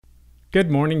Good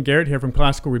morning, Garrett here from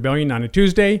Classical Rebellion on a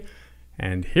Tuesday,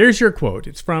 and here's your quote.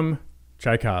 It's from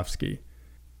Tchaikovsky.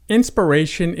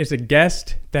 Inspiration is a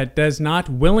guest that does not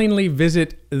willingly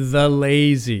visit the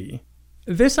lazy.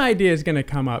 This idea is going to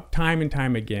come up time and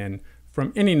time again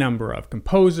from any number of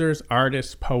composers,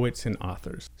 artists, poets, and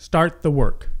authors. Start the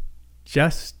work.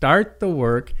 Just start the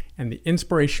work and the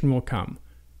inspiration will come.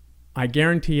 I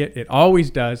guarantee it always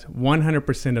does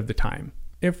 100% of the time.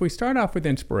 If we start off with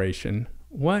inspiration,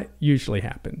 what usually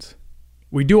happens?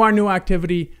 We do our new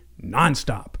activity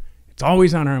nonstop. It's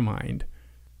always on our mind.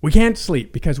 We can't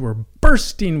sleep because we're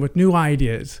bursting with new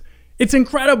ideas. It's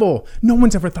incredible. No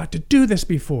one's ever thought to do this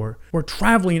before. We're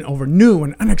traveling over new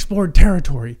and unexplored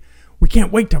territory. We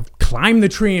can't wait to climb the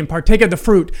tree and partake of the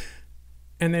fruit.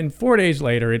 And then 4 days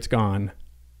later, it's gone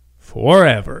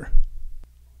forever.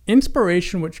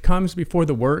 Inspiration which comes before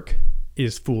the work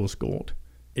is fool's gold.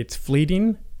 It's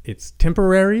fleeting. It's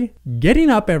temporary. Getting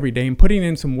up every day and putting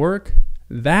in some work,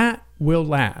 that will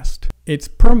last. It's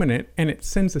permanent, and it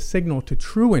sends a signal to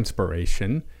true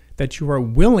inspiration that you are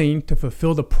willing to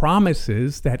fulfill the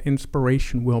promises that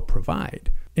inspiration will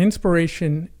provide.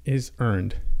 Inspiration is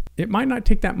earned. It might not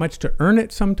take that much to earn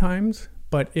it sometimes,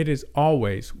 but it is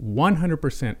always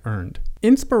 100% earned.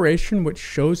 Inspiration which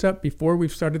shows up before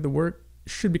we've started the work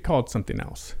should be called something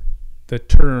else. The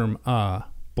term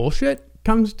bullshit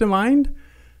comes to mind.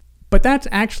 But that's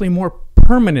actually more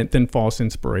permanent than false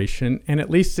inspiration, and at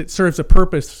least it serves a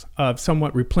purpose of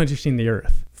somewhat replenishing the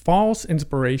earth. False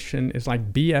inspiration is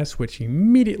like BS, which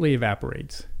immediately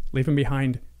evaporates, leaving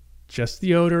behind just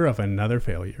the odor of another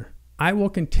failure. I will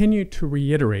continue to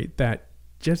reiterate that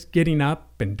just getting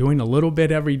up and doing a little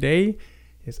bit every day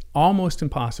is almost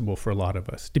impossible for a lot of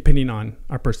us, depending on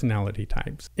our personality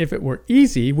types. If it were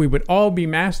easy, we would all be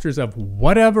masters of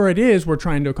whatever it is we're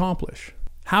trying to accomplish.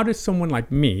 How does someone like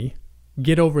me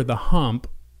get over the hump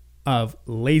of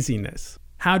laziness?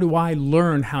 How do I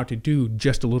learn how to do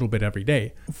just a little bit every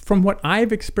day? From what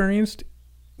I've experienced,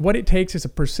 what it takes is a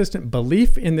persistent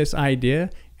belief in this idea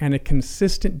and a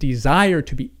consistent desire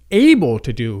to be able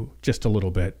to do just a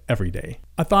little bit every day.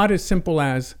 A thought as simple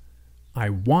as, I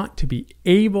want to be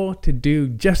able to do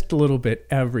just a little bit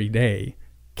every day,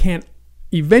 can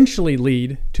eventually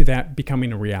lead to that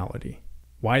becoming a reality.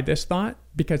 Why this thought?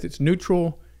 Because it's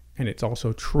neutral and it's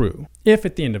also true. If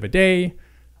at the end of a day,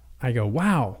 I go,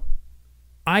 wow,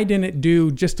 I didn't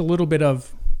do just a little bit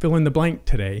of fill in the blank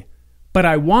today, but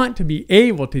I want to be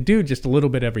able to do just a little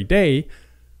bit every day,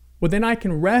 well, then I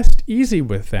can rest easy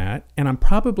with that, and I'm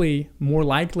probably more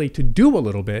likely to do a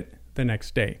little bit the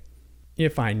next day.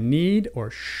 If I need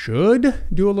or should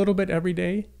do a little bit every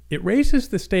day, it raises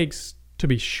the stakes to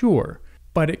be sure,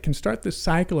 but it can start the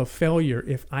cycle of failure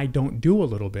if I don't do a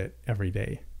little bit every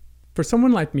day. For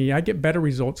someone like me, I get better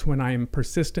results when I am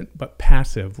persistent but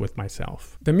passive with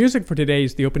myself. The music for today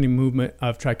is the opening movement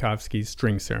of Tchaikovsky's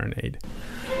String Serenade.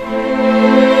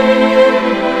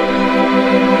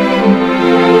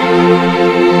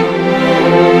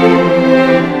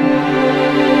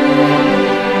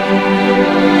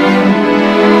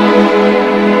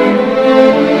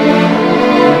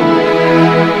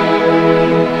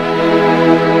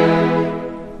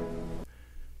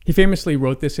 He famously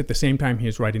wrote this at the same time he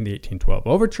was writing the 1812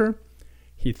 overture.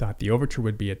 He thought the overture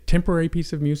would be a temporary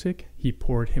piece of music. He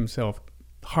poured himself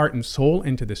heart and soul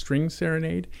into the String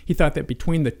Serenade. He thought that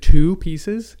between the two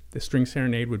pieces, the String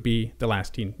Serenade would be the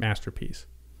lasting masterpiece.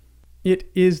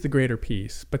 It is the greater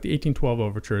piece, but the 1812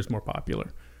 overture is more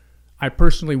popular. I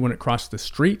personally wouldn't cross the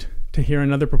street to hear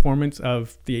another performance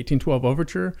of the 1812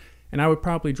 overture, and I would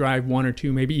probably drive 1 or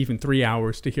 2, maybe even 3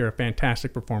 hours to hear a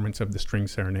fantastic performance of the String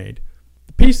Serenade.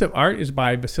 The piece of art is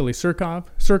by Vasily Surkov.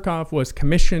 Surkov was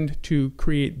commissioned to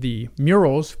create the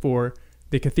murals for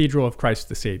the Cathedral of Christ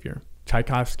the Savior.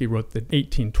 Tchaikovsky wrote the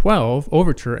 1812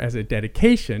 overture as a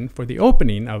dedication for the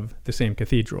opening of the same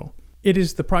cathedral. It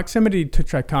is the proximity to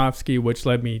Tchaikovsky which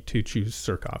led me to choose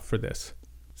Surkov for this.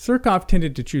 Surkov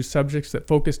tended to choose subjects that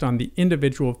focused on the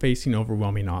individual facing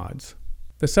overwhelming odds.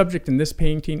 The subject in this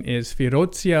painting is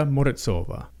Feodosia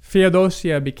Morozova.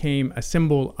 Feodosia became a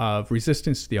symbol of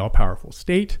resistance to the all-powerful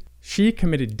state. She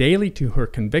committed daily to her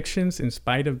convictions in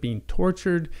spite of being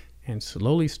tortured and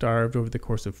slowly starved over the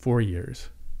course of 4 years.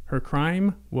 Her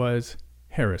crime was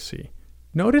heresy.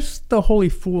 Notice the holy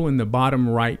fool in the bottom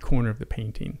right corner of the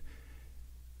painting.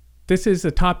 This is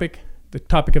the topic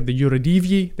of the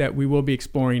Yuridivyi that we will be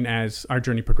exploring as our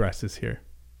journey progresses here.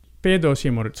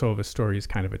 Feodosia Morozova's story is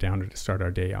kind of a downer to start our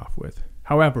day off with.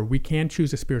 However, we can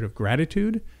choose a spirit of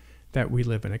gratitude that we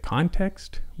live in a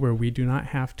context where we do not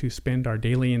have to spend our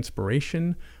daily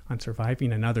inspiration on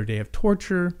surviving another day of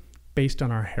torture based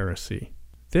on our heresy.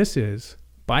 This is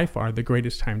by far the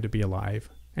greatest time to be alive,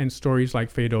 and stories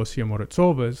like Feodosia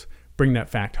Morozsova's bring that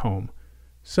fact home.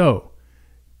 So,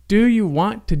 do you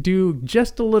want to do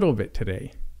just a little bit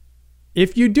today?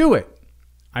 If you do it,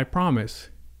 I promise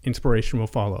inspiration will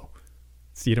follow.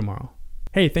 See you tomorrow.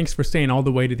 Hey, thanks for staying all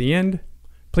the way to the end.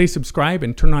 Please subscribe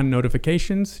and turn on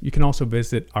notifications. You can also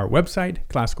visit our website,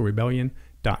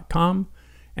 classicalrebellion.com.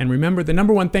 And remember, the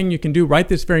number one thing you can do right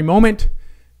this very moment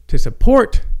to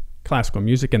support classical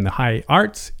music and the high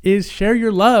arts is share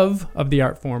your love of the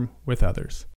art form with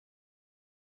others.